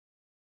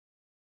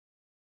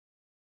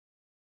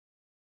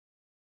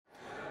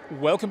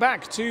Welcome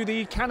back to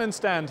the Canon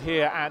stand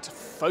here at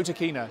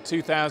Photokina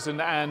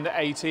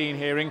 2018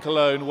 here in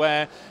Cologne,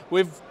 where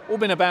we've all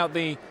been about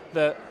the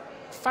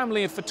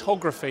family of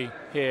photography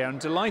here. I'm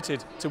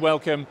delighted to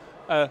welcome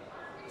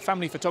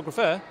family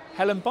photographer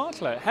Helen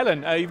Bartlett.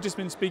 Helen, you've just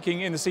been speaking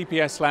in the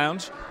CPS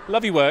lounge.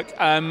 Love your work.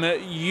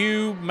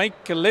 You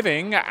make a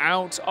living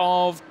out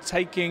of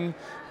taking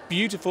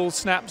beautiful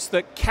snaps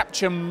that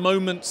capture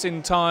moments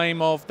in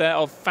time of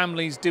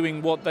families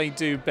doing what they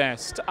do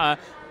best.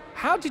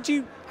 How did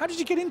you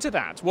get into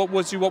that? What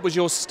was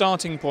your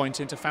starting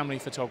point into family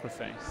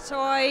photography? So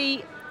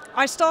I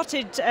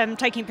started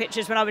taking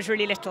pictures when I was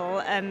really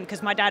little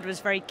because my dad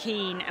was very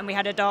keen and we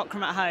had a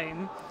darkroom at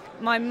home.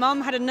 My mum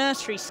had a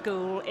nursery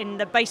school in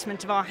the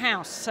basement of our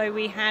house, so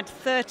we had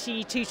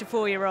 30 2 to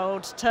 4 year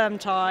olds term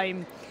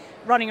time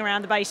running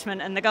around the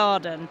basement and the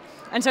garden.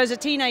 And so as a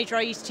teenager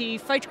I used to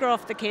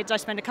photograph the kids. I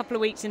spent a couple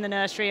of weeks in the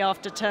nursery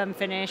after term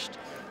finished,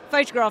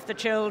 photograph the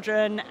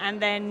children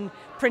and then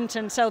print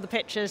and sell the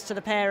pictures to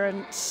the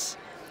parents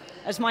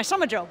as my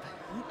summer job.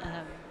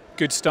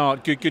 Good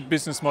start, good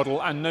business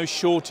model, and no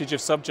shortage of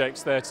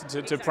subjects there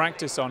to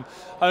practice on.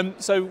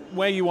 So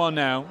where you are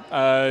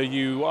now,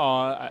 you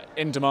are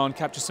in demand,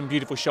 capture some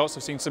beautiful shots.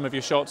 I've seen some of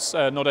your shots,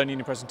 not only in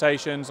your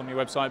presentations on your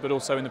website, but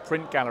also in the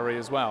print gallery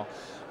as well.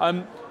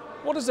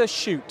 What does a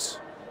shoot,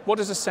 what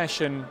does a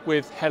session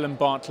with Helen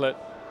Bartlett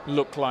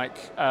look like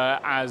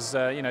as,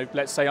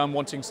 let's say I'm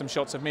wanting some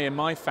shots of me and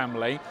my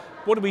family.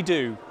 What do we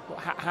do?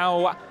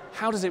 How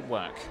does it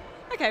work?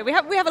 Okay, we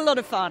have a lot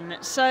of fun.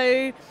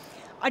 So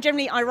I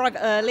arrive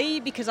early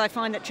because I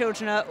find that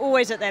children are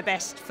always at their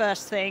best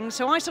first thing.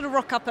 So I sort of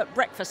rock up at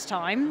breakfast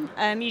time,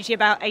 usually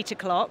about 8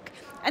 o'clock,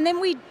 and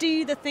then we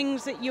do the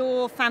things that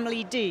your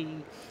family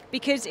do,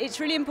 because it's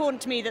really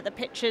important to me that the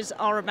pictures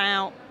are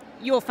about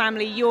your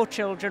family, your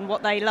children,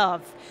 what they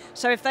love.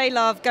 So if they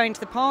love going to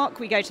the park,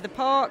 we go to the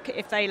park.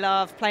 If they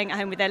love playing at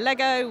home with their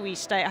Lego, we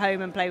stay at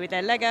home and play with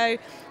their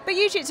Lego. But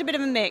usually it's a bit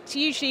of a mix.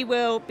 Usually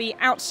we'll be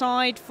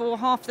outside for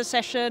half the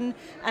session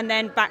and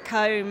then back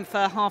home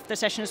for half the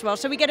session as well.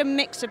 So we get a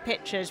mix of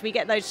pictures. We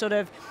get those sort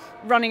of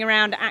running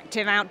around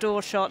active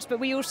outdoor shots, but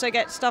we also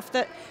get stuff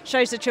that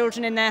shows the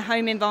children in their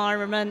home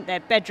environment,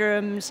 their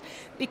bedrooms,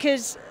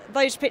 because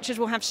those pictures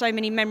will have so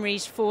many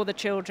memories for the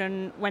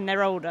children when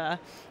they're older.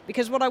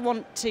 Because what I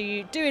want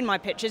to do in my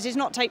pictures is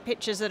not take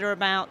pictures that are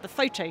about the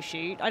photo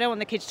shoot. I don't want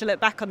the kids to look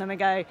back on them and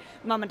go,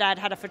 Mum and Dad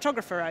had a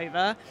photographer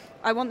over.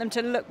 I want them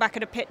to look back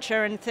at a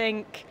picture and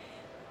think,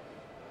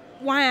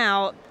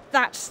 wow,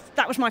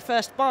 that was my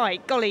first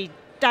bike. Golly,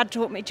 Dad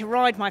taught me to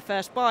ride my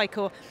first bike.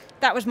 Or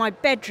that was my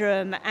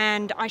bedroom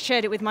and I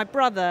shared it with my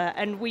brother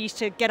and we used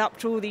to get up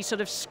to all these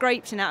sort of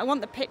scrapes in that. I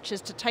want the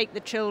pictures to take the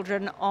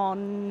children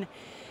on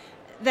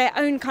their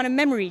own kind of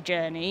memory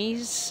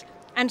journeys.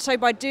 And so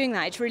by doing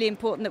that, it's really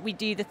important that we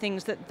do the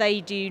things that they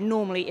do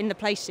normally in the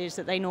places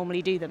that they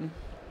normally do them.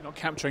 You're not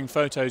capturing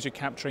photos, you're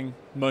capturing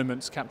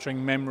moments,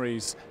 capturing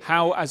memories.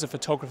 How, as a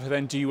photographer,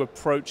 then do you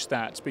approach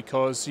that?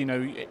 Because,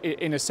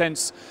 in a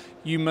sense,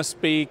 you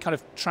must be kind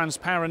of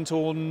transparent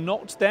or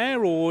not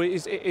there, or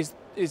is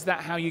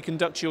that how you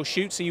conduct your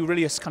shoots? Are you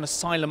really a kind of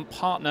silent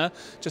partner,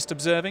 just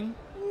observing?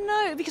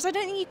 No, because I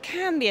don't think you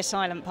can be a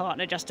silent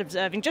partner just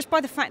observing. Just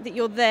by the fact that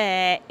you're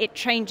there, it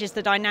changes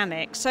the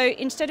dynamic. So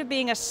instead of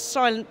being a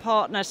silent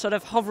partner sort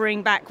of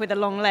hovering back with a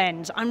long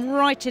lens, I'm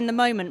right in the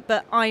moment,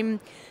 but I'm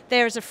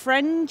there as a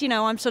friend.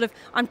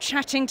 I'm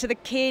chatting to the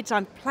kids,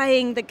 I'm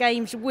playing the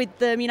games with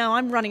them,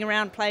 I'm running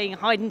around playing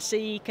hide and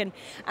seek and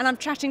I'm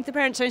chatting to the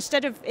parents. So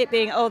instead of it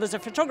being, oh, there's a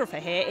photographer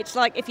here, it's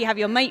like if you have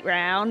your mate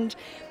round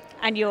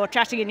and you're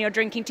chatting and you're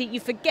drinking tea, you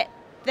forget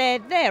they're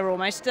there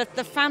almost. The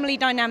family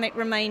dynamic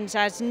remains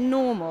as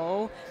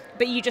normal,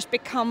 but you just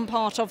become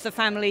part of the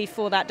family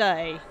for that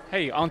day.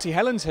 Hey, Auntie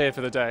Helen's here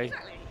for the day.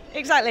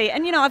 Exactly.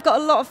 And I've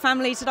got a lot of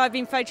families that I've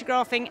been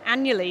photographing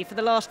annually for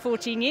the last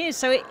 14 years,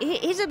 so it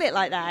is a bit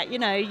like that.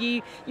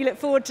 You look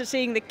forward to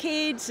seeing the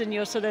kids and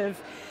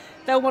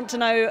they'll want to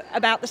know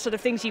about the sort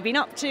of things you've been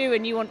up to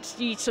and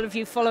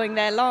you following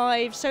their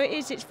lives. So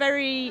it's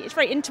very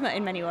intimate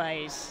in many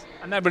ways.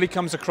 And that really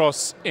comes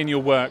across in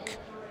your work.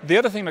 The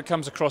other thing that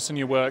comes across in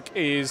your work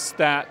is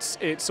that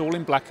it's all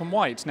in black and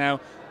white. Now,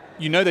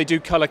 they do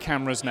colour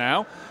cameras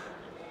now.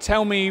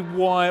 Tell me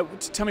about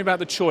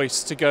the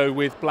choice to go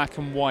with black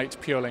and white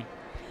purely.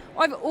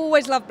 I've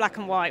always loved black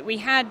and white. We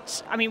had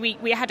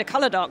a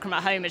colour darkroom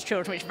at home as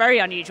children, which is very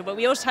unusual, but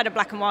we also had a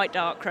black and white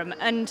darkroom.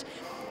 And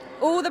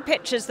all the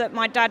pictures that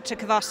my dad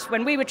took of us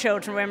when we were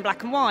children were in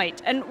black and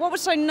white. And what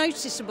was so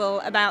noticeable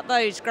about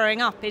those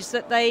growing up is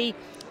that they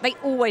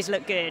always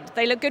look good.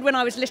 They look good when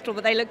I was little,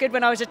 but they look good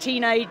when I was a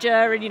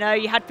teenager and,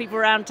 you had people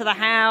around to the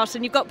house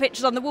and you've got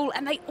pictures on the wall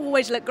and they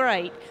always look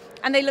great.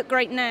 And they look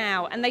great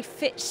now and they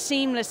fit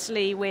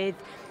seamlessly with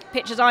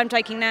pictures I'm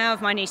taking now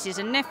of my nieces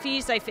and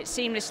nephews. They fit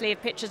seamlessly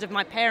with pictures of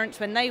my parents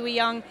when they were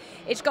young.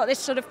 It's got this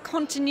sort of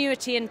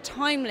continuity and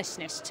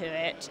timelessness to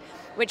it,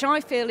 which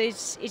I feel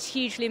is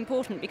hugely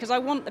important because I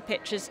want the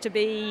pictures to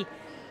be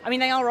I mean,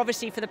 they are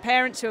obviously for the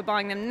parents who are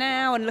buying them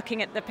now and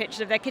looking at the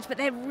pictures of their kids, but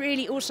they're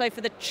really also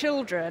for the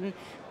children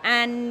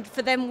and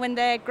for them when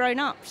they're grown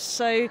up.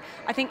 So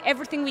I think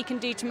everything we can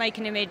do to make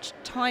an image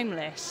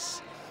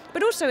timeless,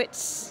 but also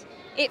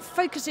it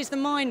focuses the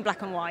mind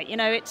black and white. You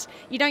know,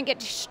 you don't get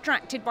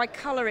distracted by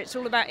colour. It's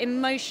all about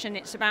emotion.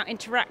 It's about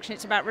interaction.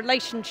 It's about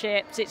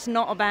relationships. It's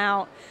not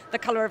about the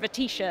colour of a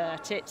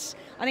T-shirt.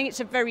 I think it's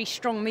a very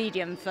strong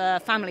medium for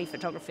family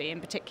photography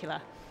in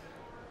particular.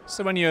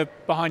 So when you're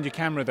behind your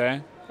camera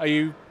there, are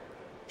you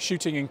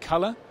shooting in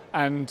colour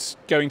and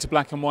going to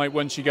black and white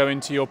once you go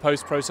into your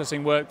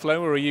post-processing workflow,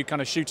 or are you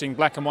kind of shooting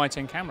black and white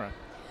in camera?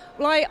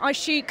 Well,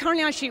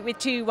 currently I shoot with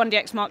two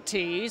 1DX Mark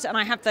IIs, and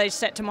I have those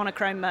set to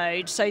monochrome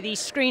mode. So the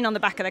screen on the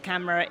back of the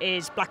camera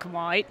is black and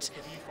white,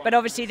 but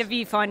obviously the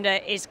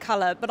viewfinder is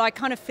colour. But I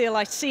kind of feel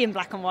I see in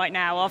black and white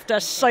now after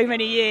so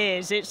many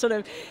years.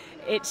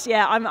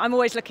 I'm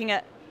always looking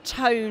at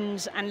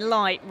tones and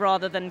light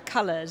rather than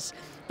colours.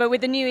 But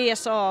with the new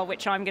ESR,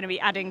 which I'm going to be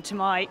adding to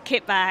my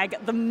kit bag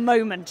the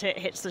moment it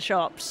hits the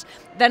shops,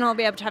 then I'll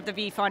be able to have the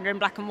viewfinder in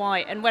black and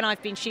white. And when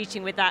I've been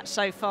shooting with that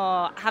so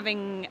far,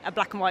 having a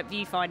black and white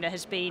viewfinder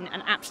has been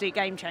an absolute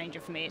game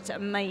changer for me. It's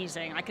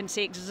amazing. I can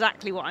see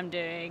exactly what I'm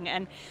doing,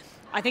 and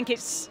I think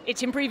it's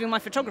improving my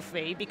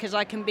photography because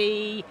I can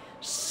be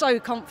so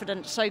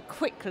confident so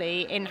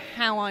quickly in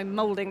how I'm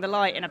moulding the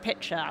light in a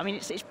picture. I mean,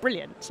 it's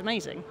brilliant. It's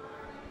amazing.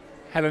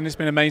 Helen, it's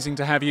been amazing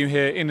to have you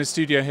here in the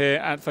studio here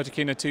at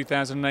Photokina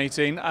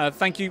 2018.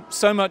 Thank you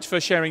so much for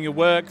sharing your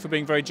work, for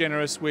being very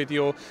generous with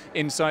your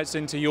insights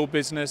into your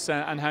business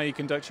and how you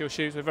conduct your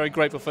shoots. We're very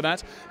grateful for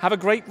that. Have a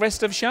great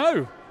rest of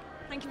show.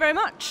 Thank you very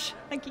much.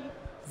 Thank you.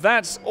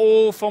 That's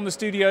all from the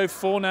studio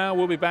for now.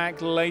 We'll be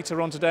back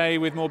later on today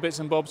with more bits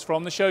and bobs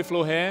from the show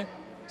floor here.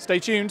 Stay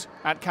tuned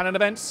at Canon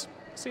Events.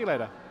 See you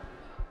later.